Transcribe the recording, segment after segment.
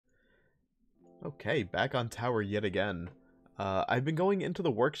Okay, back on tower yet again. I've been going into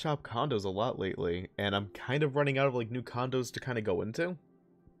the workshop condos a lot lately, and I'm kind of running out of like new condos to kind of go into.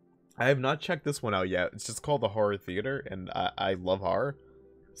 I have not checked this one out yet. It's just called the Horror Theater, and I love horror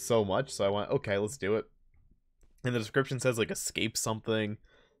so much, so I went, okay, let's do it. And the description says like escape something,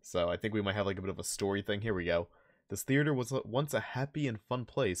 so I think we might have like a bit of a story thing. Here we go. This theater was once a happy and fun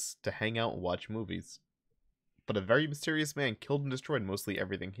place to hang out and watch movies. But a very mysterious man killed and destroyed mostly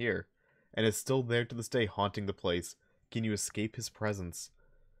everything here, and is still there to this day haunting the place. Can you escape his presence?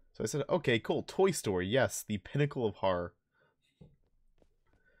 So I said, okay, cool. Toy Story, yes, the pinnacle of horror.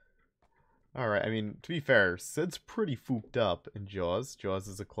 Alright, I mean, to be fair, Sid's pretty fooped up in Jaws. Jaws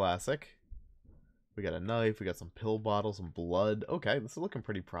is a classic. We got a knife, we got some pill bottles, some blood. Okay, this is looking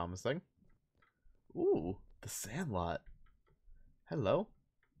pretty promising. Ooh, the Sandlot. Hello?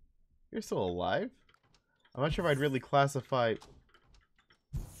 You're still alive? I'm not sure if I'd really classify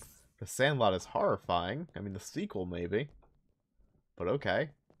the Sandlot as horrifying. I mean, the sequel, maybe. But okay.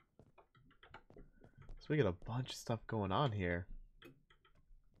 So we got a bunch of stuff going on here.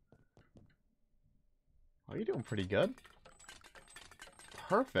 Oh, you're doing pretty good.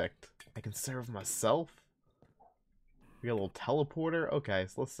 Perfect. I can serve myself. We got a little teleporter. Okay,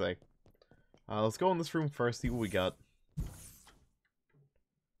 so let's see. Let's go in this room first, see what we got.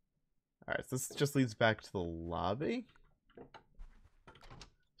 Alright, so this just leads back to the lobby.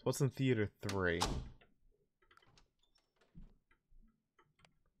 So what's in Theater 3?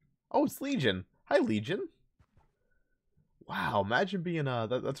 Oh, it's Legion. Hi, Legion. Wow, imagine being,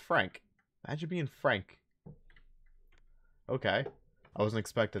 that's Frank. Imagine being Frank. Okay. I wasn't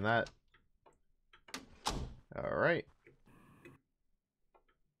expecting that. Alright.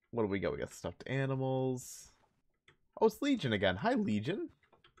 What do we got? We got stuffed animals. Oh, it's Legion again. Hi, Legion.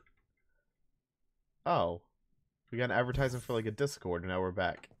 Oh. We got an advertisement for like a Discord, and now we're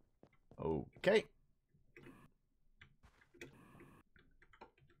back. Okay. Is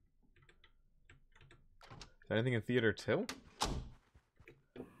there anything in Theater 2?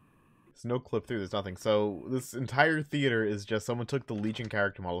 There's no clip through, there's nothing. So, this entire theater is just someone took the Legion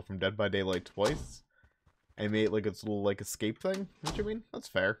character model from Dead by Daylight twice and made like its little like escape thing. What you mean? That's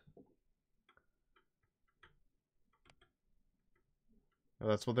fair. If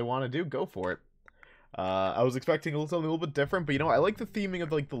that's what they want to do, go for it. I was expecting something a little bit different, but you know, I like the theming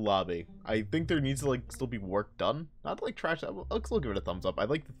of like the lobby. I think there needs to like still be work done. Not to, like trash. I'll still give it a thumbs up. I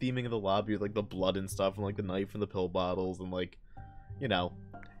like the theming of the lobby, with, like the blood and stuff, and like the knife and the pill bottles, and like, you know,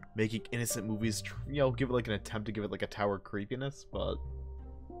 making innocent movies. You know, give it like an attempt to give it like a tower creepiness. But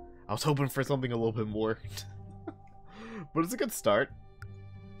I was hoping for something a little bit more. But it's a good start.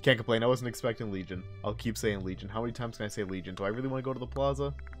 Can't complain. I wasn't expecting Legion. I'll keep saying Legion. How many times can I say Legion? Do I really want to go to the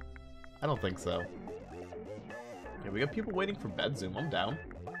plaza? I don't think so. Yeah, we got people waiting for Bedzoom. I'm down.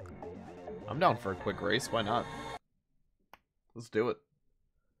 I'm down for a quick race. Why not? Let's do it.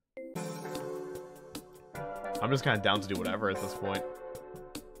 I'm just kind of down to do whatever at this point.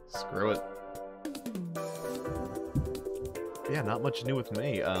 Screw it. Yeah, not much new with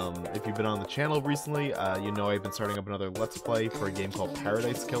me. If you've been on the channel recently, you know I've been starting up another Let's Play for a game called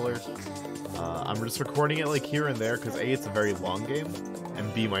Paradise Killer. I'm just recording it like here and there because A, it's a very long game,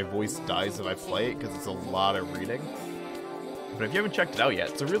 and B, my voice dies if I play it because it's a lot of reading. But if you haven't checked it out yet,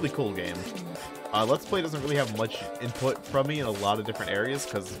 it's a really cool game. Let's Play doesn't really have much input from me in a lot of different areas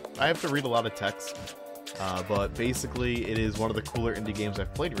because I have to read a lot of text. But basically, it is one of the cooler indie games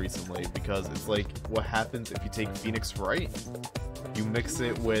I've played recently because it's like what happens if you take Phoenix Wright, you mix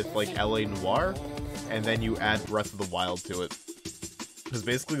it with like LA Noire, and then you add Breath of the Wild to it. Because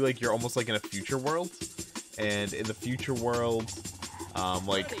basically, like, you're almost like in a future world, and in the future world,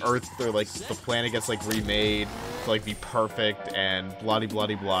 like Earth or like the planet gets like remade to like be perfect and blah blah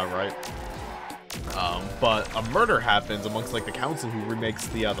blah, right? But a murder happens amongst like the council who remakes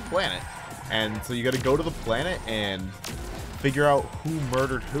the planet. And so you gotta go to the planet and figure out who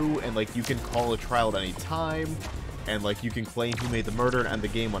murdered who, and like you can call a trial at any time, and like you can claim who made the murder and end the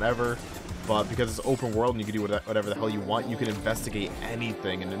game, whatever. But because it's open world and you can do whatever the hell you want, you can investigate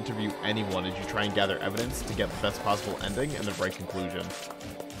anything and interview anyone as you try and gather evidence to get the best possible ending and the right conclusion.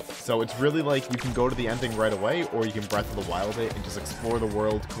 So it's really like you can go to the ending right away, or you can Breath of the Wild it and just explore the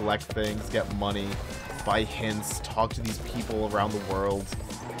world, collect things, get money, buy hints, talk to these people around the world,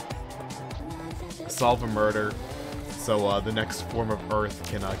 solve a murder, so the next form of Earth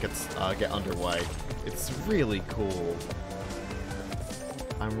can get underway. It's really cool.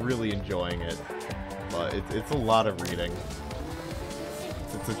 I'm really enjoying it, but it's a lot of reading.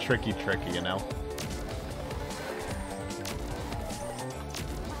 It's a tricky, you know?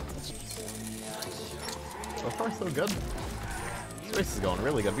 So far, so good. Race is going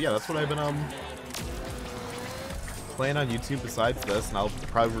really good. But yeah, that's what I've been playing on YouTube besides this, and I'll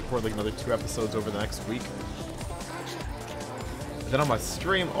probably record like another 2 episodes over the next week. And then on my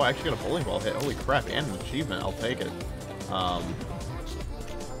stream, oh, I actually got a bowling ball hit. Holy crap, and an achievement. I'll take it.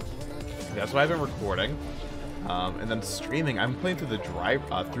 That's what I've been recording. And then streaming, I'm playing through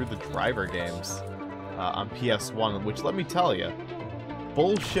the driver games on PS1, which, let me tell you,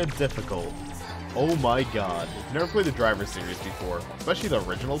 bullshit difficult. Oh my god. I've never played the Driver series before, especially the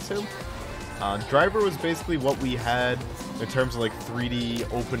original two. Driver was basically what we had in terms of like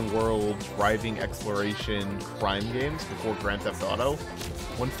 3D open world driving exploration crime games before Grand Theft Auto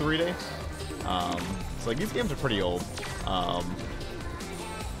went 3D. So like these games are pretty old.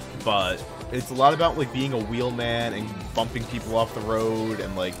 But it's a lot about like being a wheelman and bumping people off the road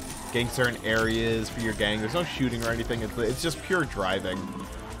and like getting certain areas for your gang. There's no shooting or anything. It's just pure driving.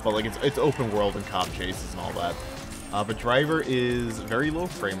 But like it's open world and cop chases and all that. But Driver is very low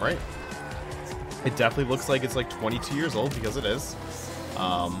frame rate. It definitely looks like it's like 22 years old because it is.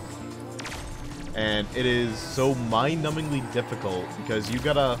 And it is so mind-numbingly difficult because you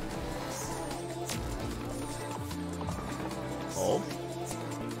gotta... Oh.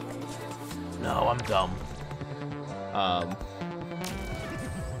 No, I'm dumb.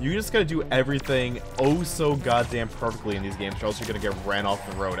 You just gotta do everything oh so goddamn perfectly in these games, or else you're gonna get ran off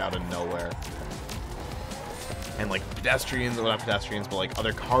the road out of nowhere. And like pedestrians, well not pedestrians, but like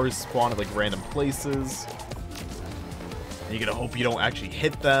other cars spawn at like random places. And you gotta hope you don't actually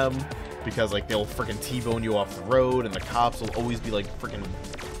hit them, because like they'll freaking T-bone you off the road, and the cops will always be like freaking...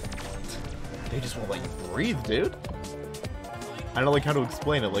 They just won't let you breathe, dude. I don't know like how to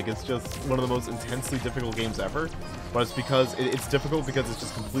explain it. Like it's just one of the most intensely difficult games ever. But it's because it's difficult because it's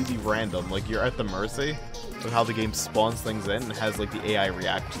just completely random. Like you're at the mercy of how the game spawns things in and has like the AI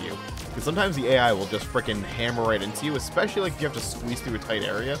react to you. Because sometimes the AI will just freaking hammer right into you, especially like if you have to squeeze through a tight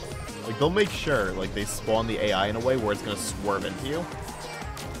area. Like they'll make sure like they spawn the AI in a way where it's gonna swerve into you.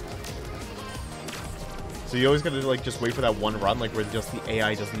 So you always gotta like just wait for that one run, like where just the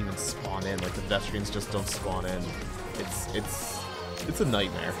AI doesn't even spawn in, like the pedestrians just don't spawn in. It's a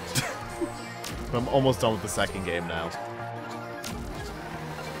nightmare. But I'm almost done with the second game now.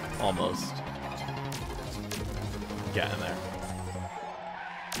 Almost. Getting there.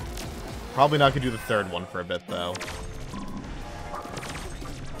 Probably not gonna do the third one for a bit though.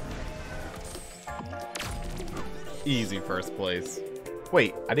 Easy first place.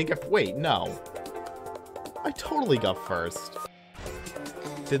 Wait, I didn't get... Wait, no. I totally got first.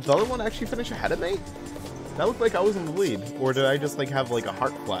 Did the other one actually finish ahead of me? That looked like I was in the lead. Or did I just like have like a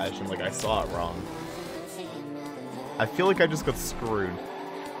heart flash and like I saw it wrong? I feel like I just got screwed.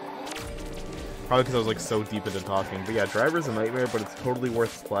 Probably because I was like so deep into talking. But yeah, Driver's a nightmare, but it's totally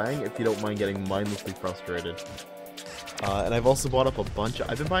worth playing if you don't mind getting mindlessly frustrated. And I've also bought up a bunch.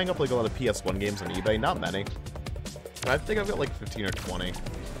 I've been buying up like a lot of PS1 games on eBay. Not many. But I think I've got like 15 or 20.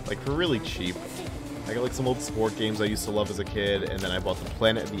 Like for really cheap. I got like some old sport games I used to love as a kid, and then I bought the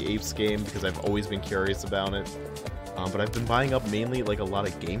Planet of the Apes game because I've always been curious about it. But I've been buying up mainly like a lot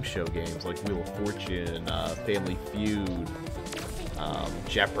of game show games like Wheel of Fortune, Family Feud,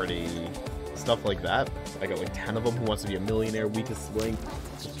 Jeopardy, stuff like that. I got like 10 of them. Who Wants to Be a Millionaire, Weakest Link.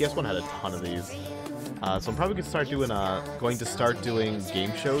 PS1 had a ton of these. So I'm probably going to start doing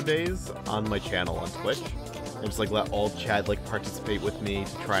game show days on my channel on Twitch. And just like let all Chad like participate with me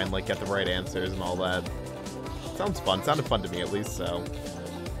to try and like get the right answers and all that. Sounds fun. Sounded fun to me at least, so.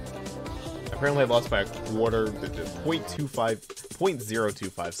 Apparently I lost by a quarter,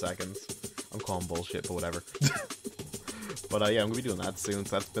 0.25 seconds. I'm calling bullshit, but whatever. But yeah, I'm gonna be doing that soon,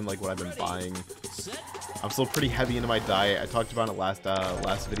 so that's been like what I've been buying. I'm still pretty heavy into my diet. I talked about it last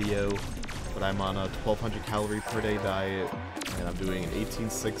video, but I'm on a 1,200 calorie per day diet, and I'm doing an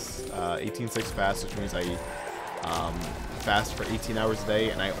 18-6 fast, which means I eat fast for 18 hours a day,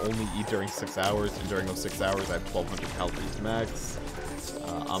 and I only eat during 6 hours, and during those 6 hours I have 1,200 calories max.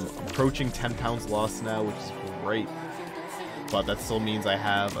 I'm approaching 10 pounds lost now, which is great, but that still means I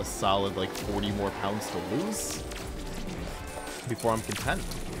have a solid like 40 more pounds to lose before I'm content.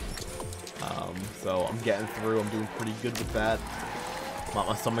 So I'm getting through. I'm doing pretty good with that.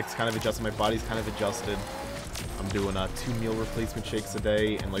 My stomach's kind of adjusted, my body's kind of adjusted. I'm doing 2 meal replacement shakes a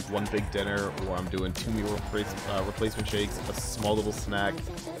day and like 1 big dinner, or I'm doing 2 meal replacement shakes, a small little snack,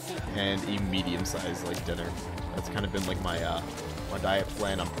 and a medium-sized like dinner. That's kind of been like my diet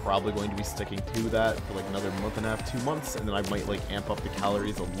plan. I'm probably going to be sticking to that for like another month and a half, 2 months, and then I might like amp up the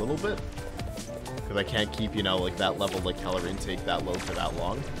calories a little bit, because I can't keep, you know, like that level like calorie intake that low for that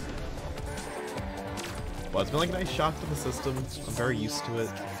long. Well, it's been like a nice shock to the system. I'm very used to it.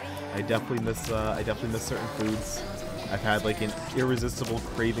 I definitely miss certain foods. I've had like an irresistible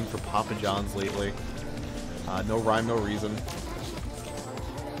craving for Papa John's lately. No rhyme, no reason.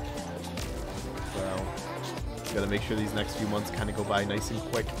 So, gotta make sure these next few months kind of go by nice and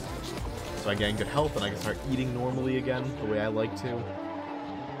quick, so I get in good health and I can start eating normally again, the way I like to.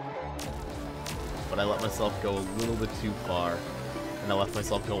 But I let myself go a little bit too far, and I left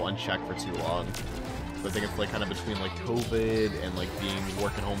myself go unchecked for too long. So I think it's like kind of between like COVID and like being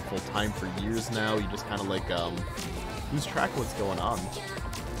working home full time for years now, you just kind of like lose track of what's going on.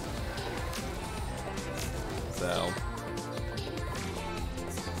 So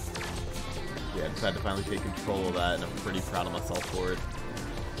yeah, I just had to finally take control of that, and I'm pretty proud of myself for it.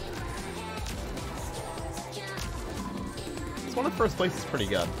 This one in first place is pretty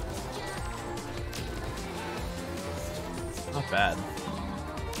good. Not bad.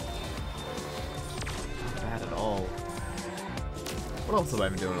 Not bad at all. What else have I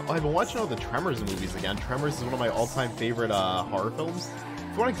been doing? Oh, I've been watching all the Tremors movies again. Tremors is one of my all-time favorite horror films.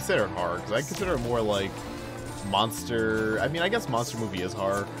 If you want to consider it horror, because I consider it more like monster... I mean, I guess monster movie is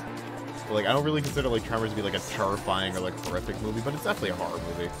horror. But, like, I don't really consider, like, Tremors to be, like, a terrifying or, like, horrific movie, but it's definitely a horror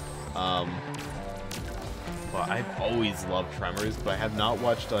movie. But I've always loved Tremors, but I have not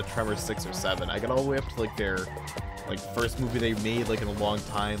watched Tremors 6 or 7. I got all the way up to, like, their... like, first movie they made, like, in a long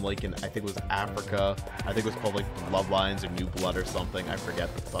time, like, in, I think it was Africa. I think it was called, like, Bloodlines or New Blood or something. I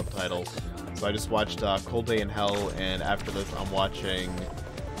forget the subtitle. So I just watched Cold Day in Hell, and after this I'm watching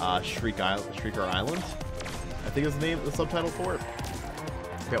Shrieker Island. I think is the name, the subtitle for it.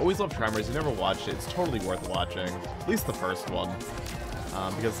 I always love Tremors. You never watched it. It's totally worth watching. At least the first one.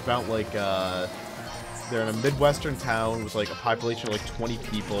 Because it's about, like, they're in a Midwestern town with, like, a population of, like, 20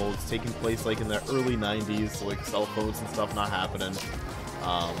 people. It's taking place, like, in the early 90s, so, like, cell phones and stuff not happening.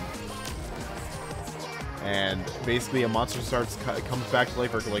 And basically a monster comes back to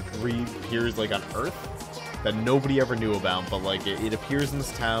life, or, like, reappears, like, on Earth that nobody ever knew about, but, like, it appears in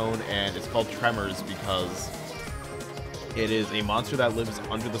this town, and it's called Tremors because it is a monster that lives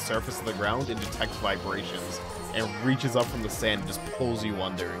under the surface of the ground and detects vibrations, and reaches up from the sand and just pulls you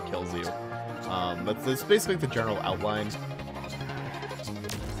under and kills you. That's basically the general outline.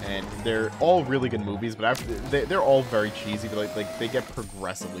 And they're all really good movies, but after they're all very cheesy, but like they get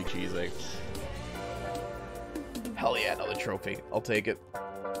progressively cheesy. Hell yeah, another trophy. I'll take it.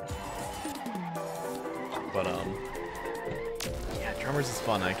 But yeah, Tremors is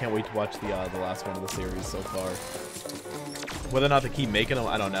fun. I can't wait to watch the last one of the series so far. Whether or not they keep making them,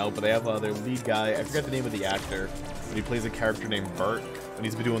 I don't know, but they have their lead guy, I forget the name of the actor, but he plays a character named Bert, and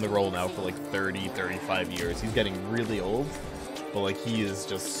he's been doing the role now for like 30, 35 years. He's getting really old, but like he is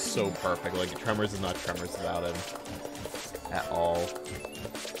just so perfect. Like Tremors is not Tremors without him at all.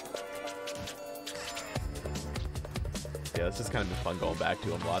 Yeah, it's just kind of been fun going back to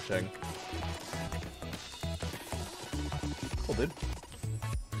him watching. Cool, dude.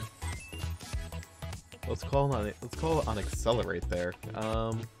 Let's call it on accelerate there.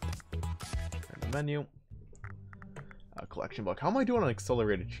 The menu. Collection book. How am I doing on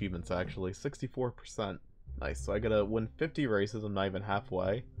accelerated achievements actually? 64%. Nice. So I gotta win 50 races. I'm not even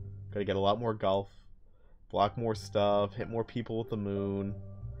halfway. Gotta get a lot more golf. Block more stuff. Hit more people with the moon.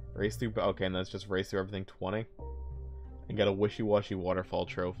 Race through. Okay, and that's just race through everything 20. And get a wishy-washy waterfall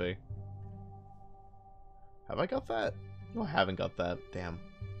trophy. Have I got that? No, I haven't got that. Damn.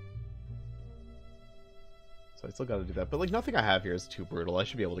 So I still gotta do that. But, like, nothing I have here is too brutal. I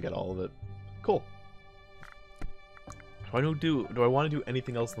should be able to get all of it. Cool. Do I want to do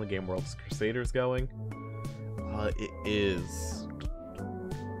anything else in the game world? Is Crusaders going? It is.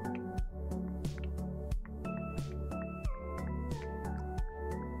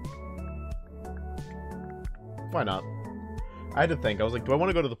 Why not? I had to think. I was like, do I want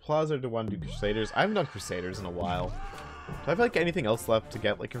to go to the plaza or do I want to do Crusaders? I haven't done Crusaders in a while. Do I have, like, anything else left to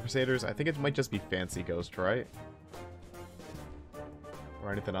get, like, a Crusaders? I think it might just be Fancy Ghost, right?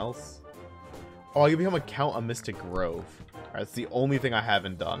 Or anything else? Oh, I can become a Count of Mystic Grove. Alright, that's the only thing I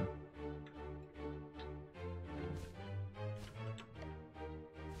haven't done.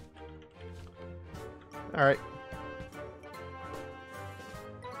 Alright.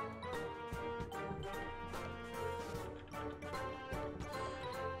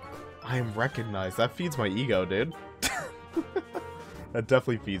 I am recognized. That feeds my ego, dude. That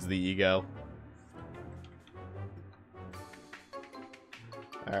definitely feeds the ego.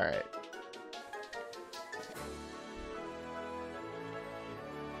 Alright.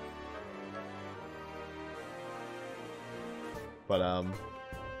 But,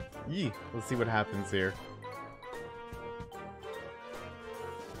 let's see what happens here.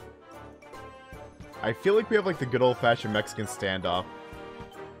 I feel like we have, like, the good old-fashioned Mexican standoff.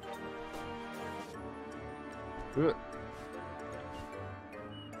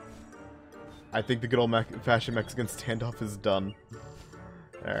 I think the good old-fashioned Mexican standoff is done.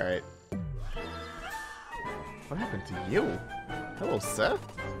 Alright. What happened to you? Hello, sir.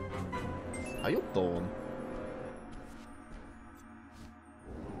 How you doing?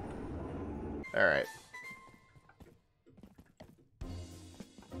 Alright.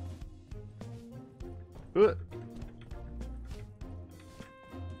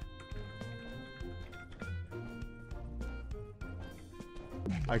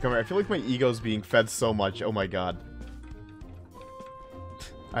 I feel like my ego's being fed so much. Oh my god.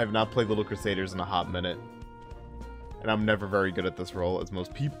 I have not played Little Crusaders in a hot minute. And I'm never very good at this role, as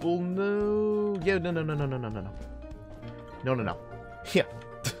most people know. Yeah, no. No. Yeah.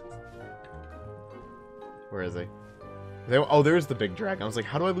 Where is he? Oh, there's the big dragon. I was like,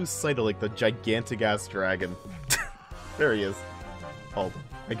 how do I lose sight of, like, the gigantic-ass dragon? There he is. Oh,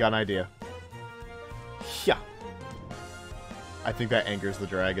 I got an idea. Yeah. I think that angers the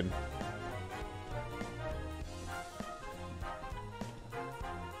dragon.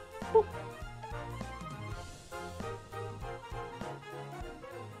 Woo.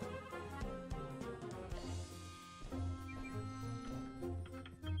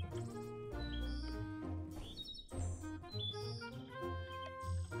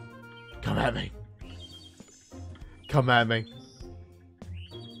 Come at me. Come at me.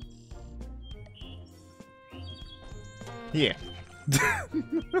 Yeah.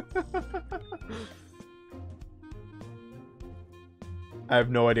 I have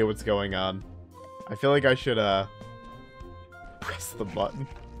no idea what's going on. I feel like I should, press the button.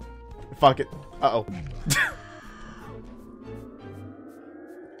 Fuck it. Uh-oh.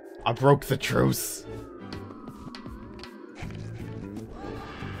 I broke the truce.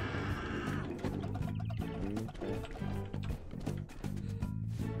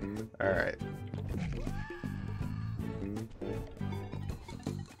 Alright.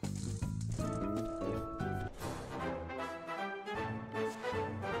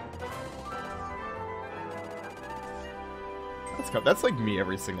 That's like me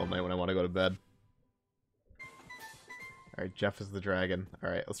every single night when I want to go to bed. Alright, Jeff is the dragon.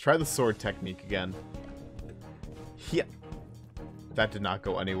 Alright, let's try the sword technique again. Yeah. That did not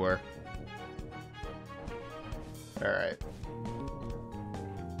go anywhere. Alright.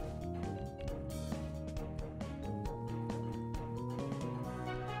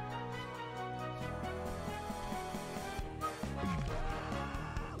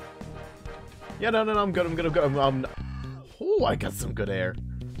 Yeah, no, I'm good, I'm good. Oh, I got some good air.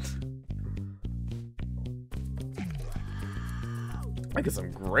 I got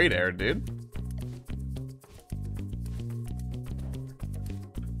some great air, dude.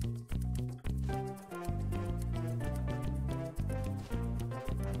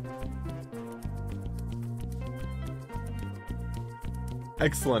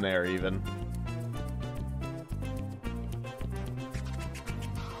 Excellent air, even.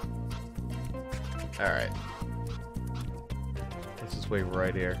 Alright. Let's just wait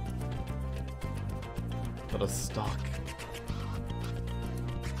right here. Let us stalk.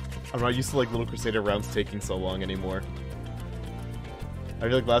 I'm not used to like Little Crusader rounds taking so long anymore. I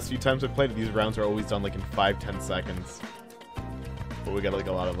feel like the last few times I've played it, these rounds are always done like in 5-10 seconds. But we got like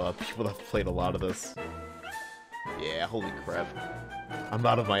a lot of people that have played a lot of this. Yeah, holy crap. I'm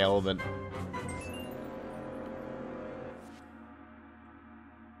out of my element.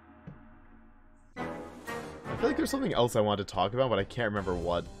 I feel like there's something else I wanted to talk about, but I can't remember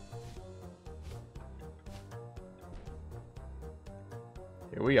what.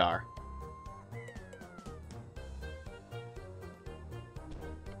 Here we are.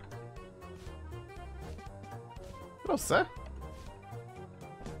 What else, sir?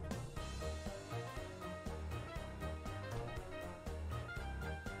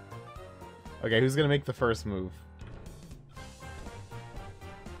 Okay, who's gonna make the first move?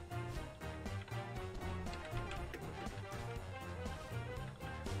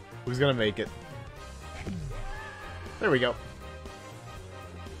 Who's gonna make it? There we go.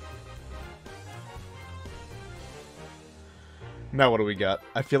 Now what do we got?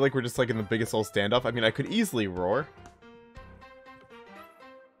 I feel like we're just like in the biggest old standoff. I mean, I could easily roar.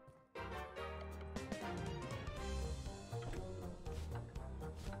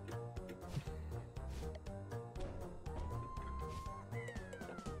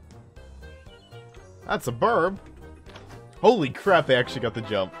 That's a burb. Holy crap, they actually got the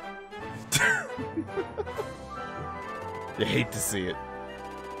jump. You hate to see it.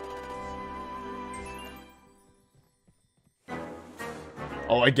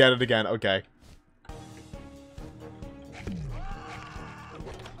 Oh, I get it again. Okay.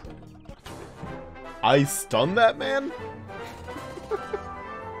 I stunned that man?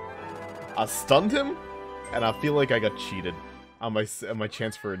 I stunned him, and I feel like I got cheated on my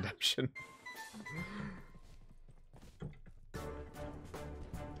chance for redemption.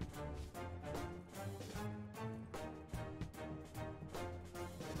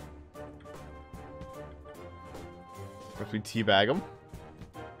 If we teabag him.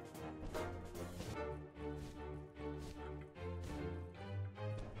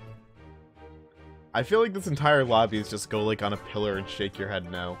 I feel like this entire lobby is just go like on a pillar and shake your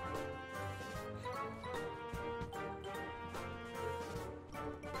head no.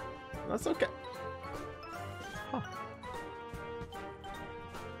 That's okay. Huh.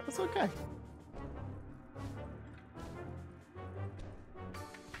 That's okay.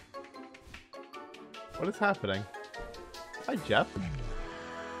 What is happening? Hi, Jeff.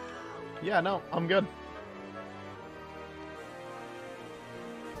 Yeah, no, I'm good.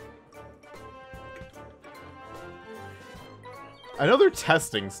 I know they're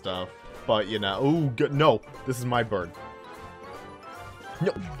testing stuff, but you know, ooh, no, this is my bird.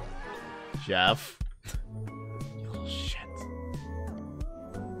 No, Jeff. Oh, shit.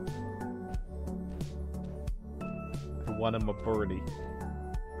 I want him a birdie.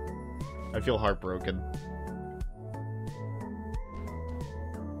 I feel heartbroken.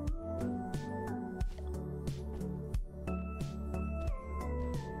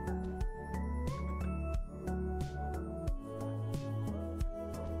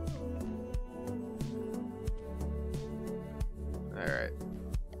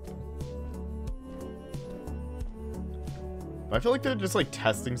 I feel like they're just like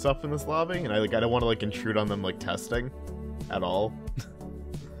testing stuff in this lobby, and I don't want to like intrude on them like testing at all.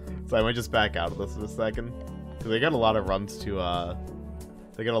 So I might just back out of this in a second, because they got a lot of runs to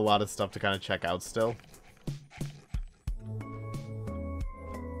they got a lot of stuff to kind of check out still.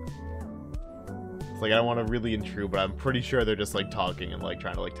 It's like I don't want to really intrude, but I'm pretty sure they're just like talking and like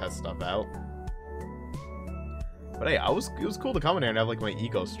trying to like test stuff out. But hey, it was cool to come in here and have like my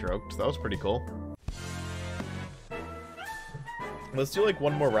ego stroked, so that was pretty cool. Let's do like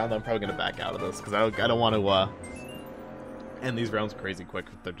one more round, then I'm probably gonna back out of this, because I don't want to end these rounds crazy quick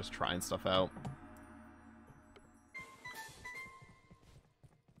if they're just trying stuff out.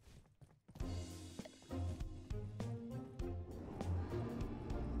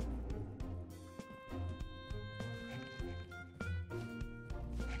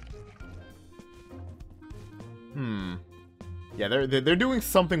 Yeah, they're doing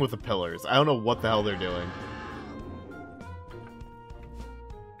something with the pillars. I don't know what the hell they're doing.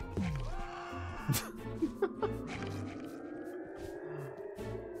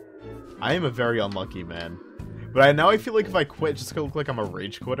 I am a very unlucky man. But now I feel like if I quit, it's just gonna look like I'm a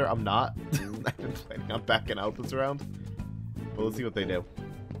rage quitter. I'm not. I've been planning on backing out this round. But let's see what they do.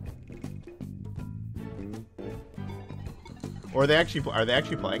 Or are they actually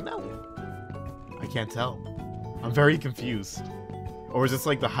playing now? I can't tell. I'm very confused. Or is this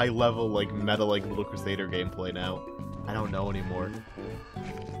like the high level, like meta, like little Crusader gameplay now? I don't know anymore.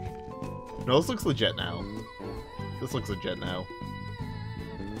 No, this looks legit now. This looks legit now.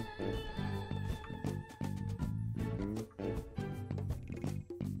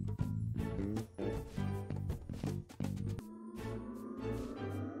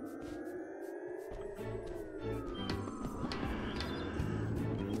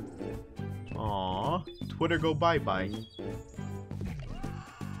 Aww, Twitter go bye-bye.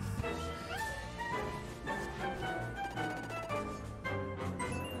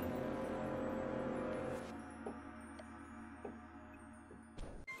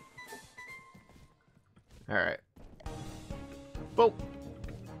 Alright. Boop.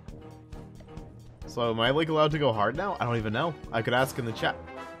 So am I like allowed to go hard now? I don't even know. I could ask in the chat.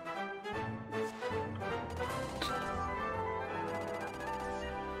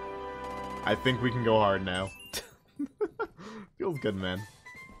 I think we can go hard now. Feels good, man.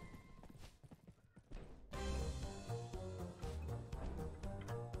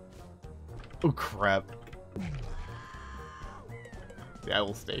 Oh, crap. Yeah, I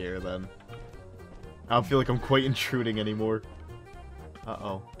will stay here, then. I don't feel like I'm quite intruding anymore.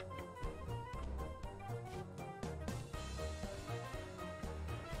 Uh-oh.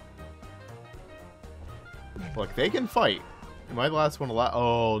 Look, they can fight. Am I the last one alive?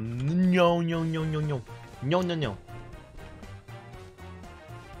 Oh, no, no, no, no, no. No, no, no.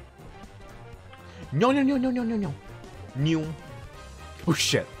 No, no, no, no, no, no, no. No. Oh,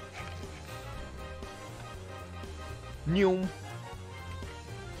 shit. No.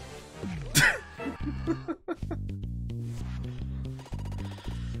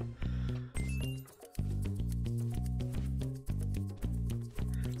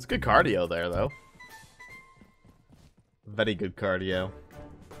 It's good cardio there, though. Very good cardio.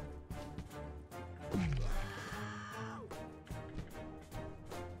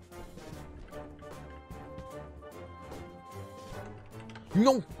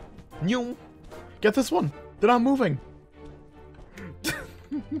 No! No! Get this one! They're not moving!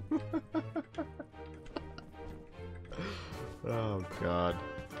 Oh, God.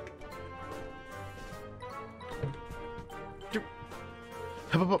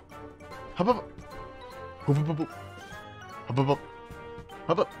 Hop up! Hop up! Hop up! Hop up!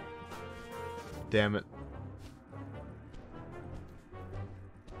 Hop up! Damn it.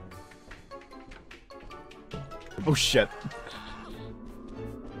 Oh, shit.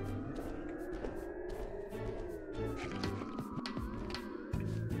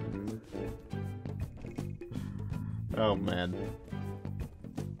 Oh, man.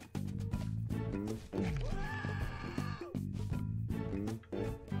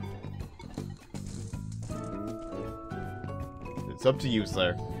 It's up to you,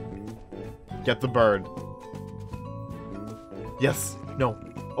 sir. Get the bird. Yes. No.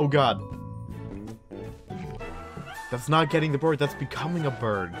 Oh, God. That's not getting the bird. That's becoming a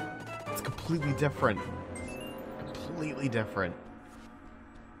bird. It's completely different. Completely different.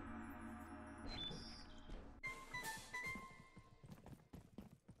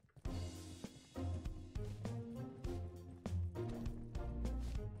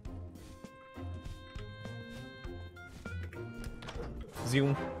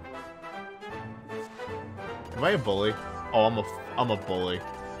 Zoom. Am I a bully? Oh, I'm a bully.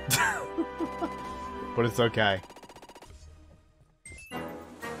 But it's okay.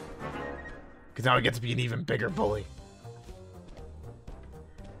 Because now I get to be an even bigger bully.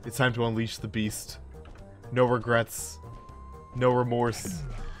 It's time to unleash the beast. No regrets. No remorse.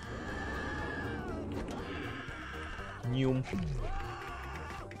 Noom.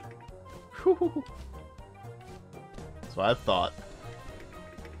 That's what I thought.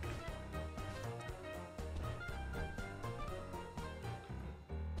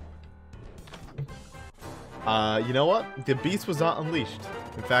 You know what? The beast was not unleashed.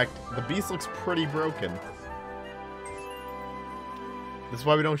 In fact, the beast looks pretty broken. This is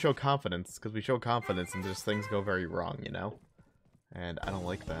why we don't show confidence, because we show confidence and just things go very wrong, you know? And I don't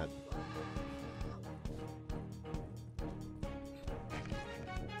like that.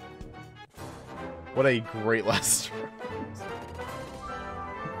 What a great last round.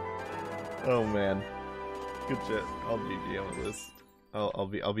 Oh man. Good shit. I'll GG on this.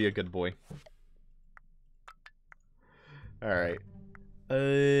 I'll be a good boy. Alright.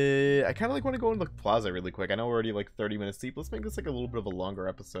 I kind of like want to go into the plaza really quick. I know we're already like 30 minutes deep. Let's make this like a little bit of a longer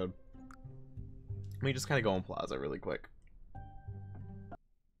episode. Let me just kind of go in plaza really quick.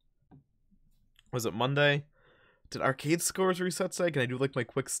 Was it Monday? Did arcade scores reset today? Can I do like my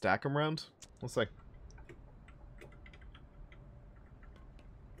quick stack 'em round? Let's see.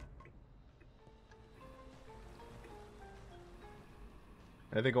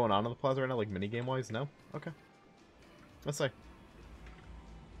 Anything going on in the plaza right now, like minigame wise? No? Okay. Let's see.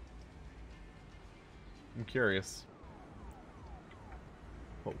 I'm curious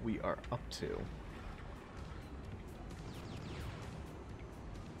what we are up to.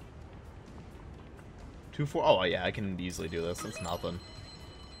 2-4. Oh yeah, I can easily do this. It's nothing.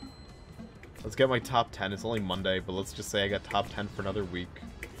 Let's get my top 10. It's only Monday, but let's just say I got top 10 for another week.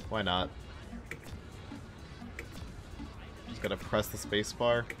 Why not? Just gotta press the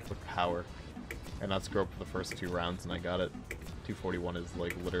spacebar with power. And not screw up for the first 2 rounds, and I got it. 241 is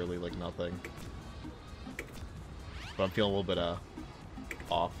like literally like nothing. But I'm feeling a little bit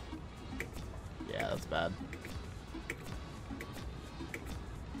off. Yeah, that's bad.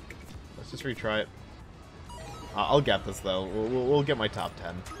 Let's just retry it. I'll get this though. We'll get my top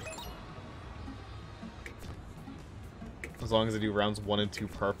 10. As long as I do rounds 1 and 2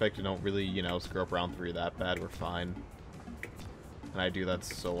 perfect and don't really, you know, screw up round 3 that bad, we're fine. And I do that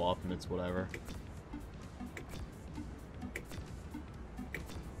so often, it's whatever.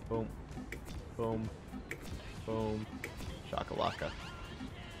 Boom. Boom. Boom. Shakalaka.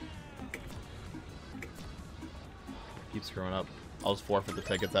 Keep screwing up. I'll just forfeit the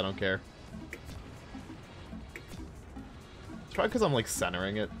tickets, I don't care. It's probably because I'm like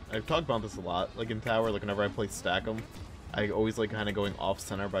centering it. I've talked about this a lot. Like in Tower, like whenever I play Stack 'em, I always like kind of going off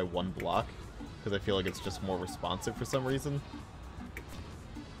center by 1 block. Because I feel like it's just more responsive for some reason.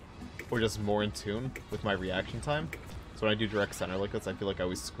 Or just more in tune with my reaction time. So when I do direct center like this, I feel like I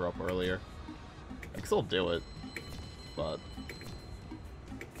always screw up earlier. I can still do it, but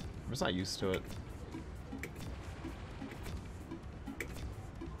I'm just not used to it.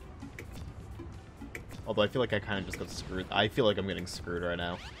 Although I feel like I kind of just got screwed. I feel like I'm getting screwed right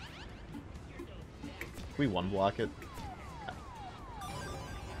now. Can we 1-block it?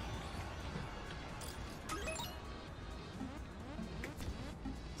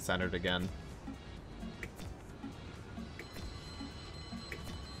 Centered again.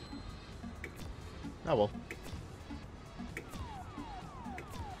 Oh well.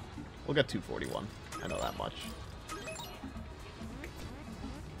 We'll get 241. I know that much.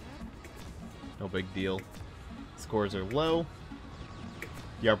 No big deal. Scores are low.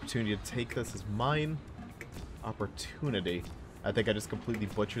 The opportunity to take this is mine. Opportunity. I think I just completely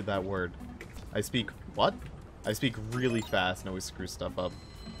butchered that word. I speak... what? I speak really fast and always screw stuff up.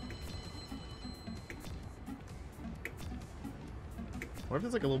 What if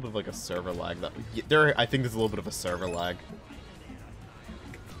there's like a little bit of like a server lag? I think there's a little bit of a server lag.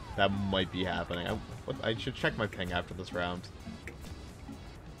 That might be happening. I should check my ping after this round.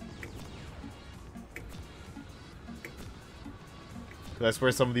 Cause I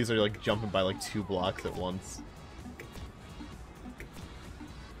swear some of these are like jumping by like 2 blocks at once.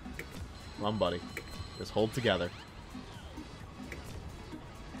 Come on, buddy. Just hold together.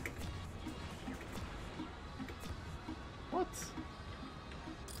 What?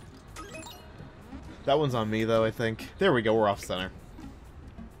 That one's on me, though, I think. There we go, we're off center.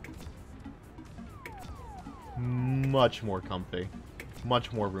 Much more comfy.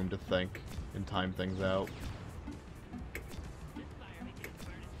 Much more room to think and time things out.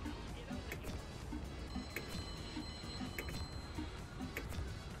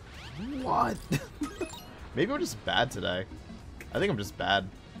 What? Maybe I'm just bad today. I think I'm just bad.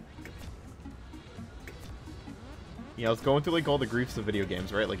 You know, I was going through like all the griefs of video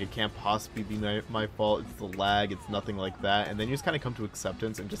games, right? Like it can't possibly be my fault, it's the lag, it's nothing like that. And then you just kind of come to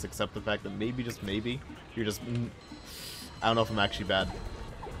acceptance and just accept the fact that maybe, just maybe, you're just... I don't know if I'm actually bad.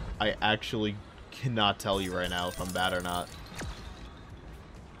 I actually cannot tell you right now if I'm bad or not.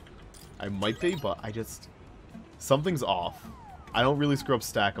 I might be, but I just... something's off. I don't really screw up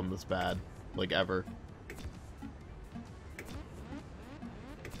stack 'em this bad. Like, ever.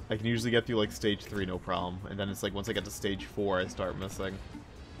 I can usually get through, like, stage 3 no problem. And then it's like, once I get to stage 4, I start missing.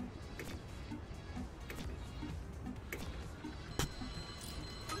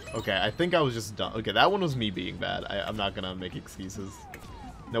 Okay, I think I was just done. Okay, that one was me being bad. I'm not gonna make excuses.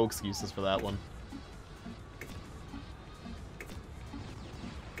 No excuses for that one.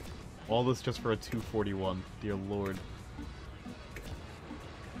 All this just for a 241. Dear lord.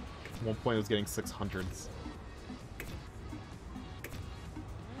 At one point I was getting 600s.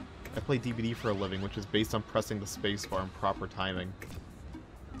 I play DVD for a living, which is based on pressing the spacebar in proper timing.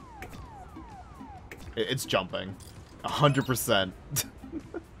 It's jumping. 100%.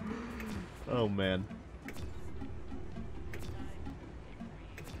 Oh, man.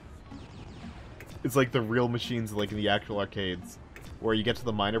 It's like the real machines, like in the actual arcades, where you get to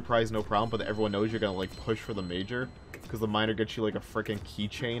the minor prize, no problem, but everyone knows you're gonna, like, push for the major, because the minor gets you, like, a frickin'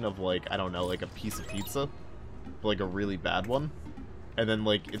 keychain of, like, I don't know, like, a piece of pizza, but, like, a really bad one. And then,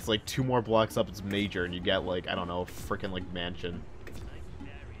 like, it's, like, 2 more blocks up, it's major, and you get, like, I don't know, a frickin', like, mansion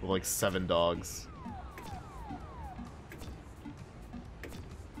with, like, 7 dogs.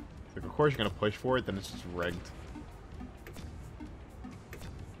 Like, of course you're gonna push for it, then it's just rigged.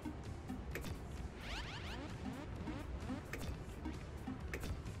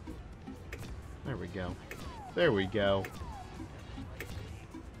 There we go. There we go.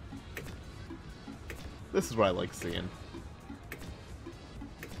 This is what I like seeing.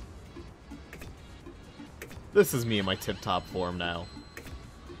 This is me in my tip-top form now.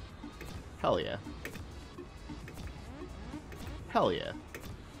 Hell yeah. Hell yeah.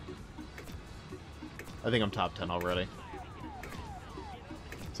 I think I'm top 10 already.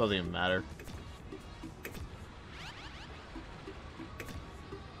 So it doesn't even matter.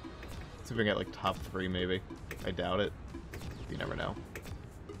 See if we can get like top 3 maybe. I doubt it. You never know.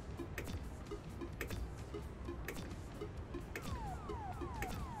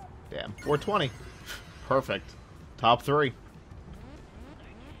 Damn. 420. Perfect. Top 3.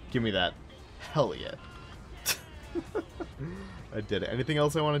 Give me that. Hell yeah. I did it. Anything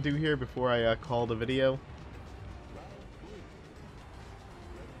else I want to do here before I call the video?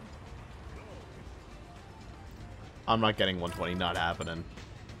 I'm not getting 120. Not happening.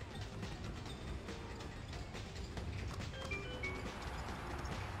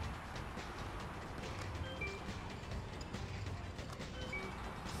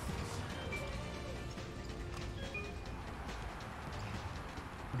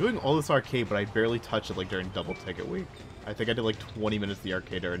 I'm doing all this arcade, but I barely touch it like during double ticket week. I think I did like 20 minutes of the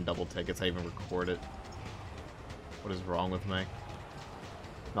arcade during double tickets. I even record it. What is wrong with me?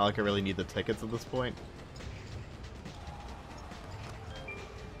 Not like I really need the tickets at this point.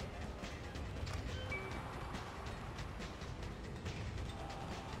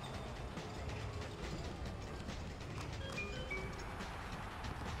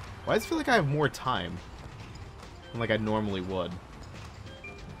 Why does it feel like I have more time than like I normally would?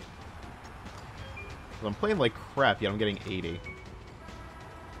 I'm playing like crap, yet I'm getting 80.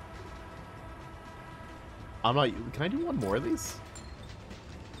 I'm not... Can I do one more of these?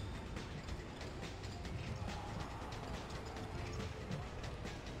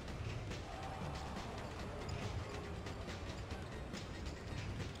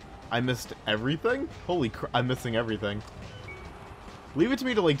 I missed everything? Holy crap, I'm missing everything. Leave it to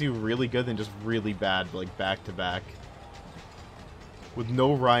me to, like, do really good than just really bad, like, back-to-back. With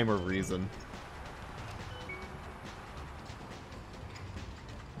no rhyme or reason.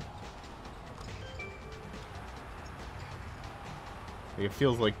 Like, it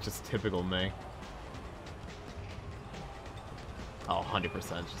feels like just typical me. Oh, 100%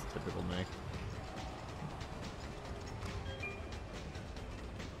 just typical me.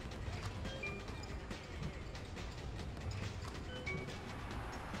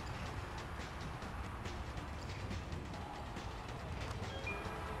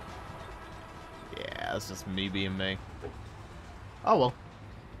 That's just me being me. Oh well.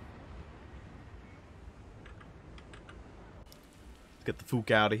 Let's get the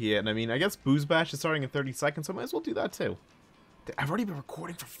fook out of here. And I mean, I guess Booze Bash is starting in 30 seconds, so I might as well do that too. I've already been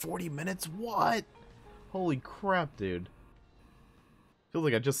recording for 40 minutes? What? Holy crap, dude. Feels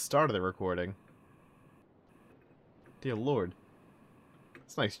like I just started the recording. Dear lord.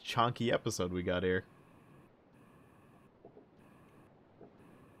 It's a nice chonky episode we got here.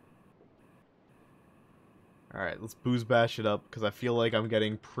 Alright, let's Booze Bash it up, because I feel like I'm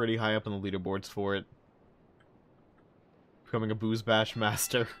getting pretty high up in the leaderboards for it. Becoming a Booze Bash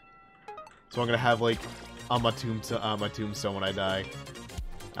master. So I'm gonna have, like, on my tombstone when I die.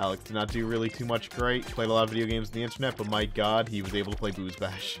 Alex did not do really too much great. Played a lot of video games on the internet, but my god, he was able to play Booze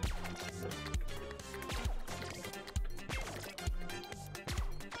Bash.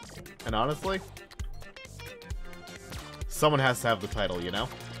 And honestly, someone has to have the title, you know?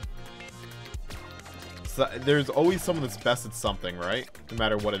 So there's always someone that's best at something, right? No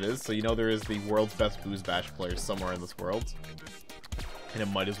matter what it is. So you know there is the world's best Booze Bash player somewhere in this world. And it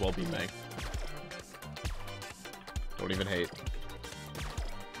might as well be me. Don't even hate.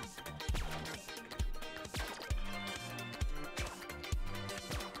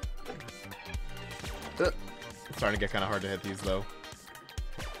 It's starting to get kind of hard to hit these, though.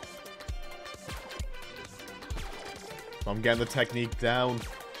 I'm getting the technique down.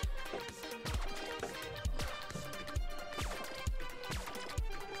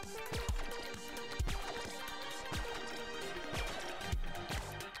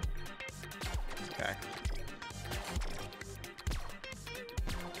 Okay.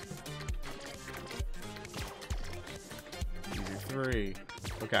 Easy 3.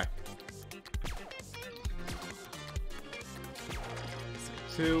 Okay.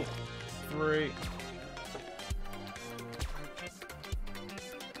 2, 3.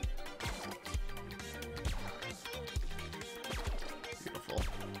 Beautiful.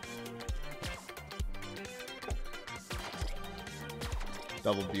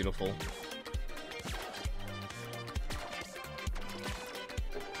 Double beautiful.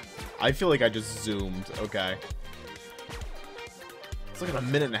 I feel like I just zoomed. Okay. It's like a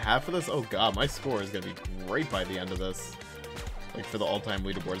minute and a half for this? Oh god, my score is gonna be great by the end of this. Like, for the all-time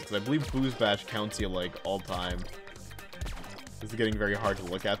leaderboards, because I believe Booze Bash counts you, like, all-time. This is getting very hard to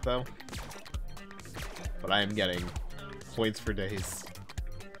look at, though. But I am getting points for days.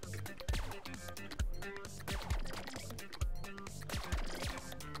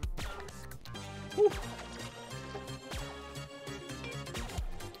 Whew.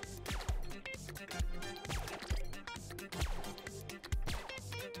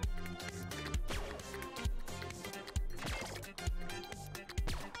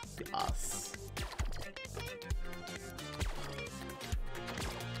 Yes.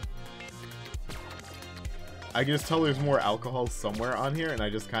 I can just tell there's more alcohol somewhere on here, and I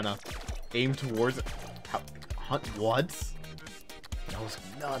just kind of aim towards it. What? That was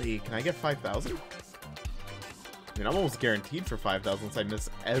nutty. Can I get 5,000? I mean, I'm almost guaranteed for 5,000 once I miss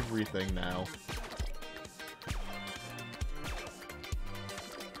everything now.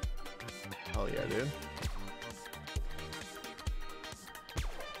 Hell yeah, dude.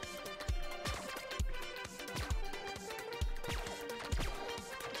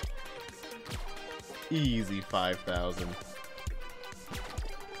 Easy 5,000.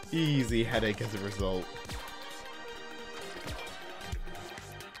 Easy headache as a result.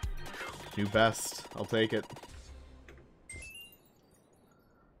 New best. I'll take it.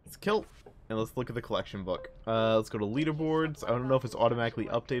 Let's kill. And let's look at the collection book. Let's go to leaderboards. I don't know if it's automatically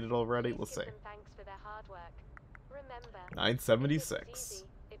updated already. Let's see. 976.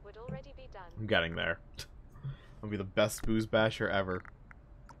 I'm getting there. I'll be the best Booze Basher ever.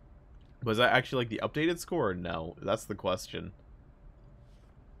 Was that actually, like, the updated score or no? That's the question.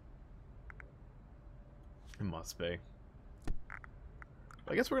 It must be.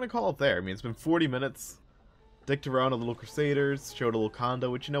 I guess we're gonna call it there. I mean, it's been 40 minutes. Dicked around a little Crusaders, showed a little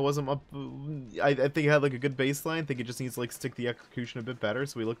Condo, which, you know, wasn't up... I think it had, like, a good baseline. I think it just needs to, like, stick the execution a bit better,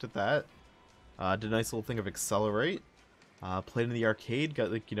 so we looked at that. Did a nice little thing of Accelerate. Played in the arcade,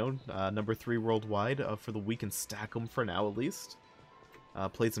 got, like, you know, number 3 worldwide for the week and stack 'em for now, at least.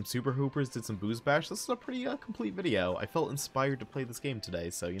 Played some Super Hoopers, did some Booze Bash. This is a pretty complete video. I felt inspired to play this game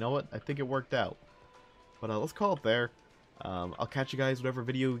today, so you know what? I think it worked out. But let's call it there. I'll catch you guys whatever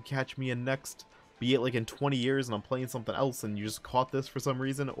video you catch me in next. Be it like in 20 years and I'm playing something else and you just caught this for some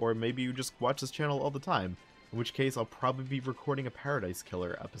reason, or maybe you just watch this channel all the time. In which case, I'll probably be recording a Paradise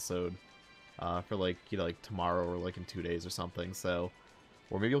Killer episode for like, you know, like tomorrow or like in 2 days or something. So,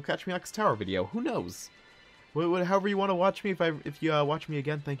 or maybe you'll catch me next Tower video. Who knows? However you want to watch me. If you watch me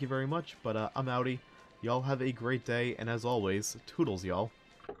again, thank you very much. But I'm outie. Y'all have a great day, and as always, toodles, y'all.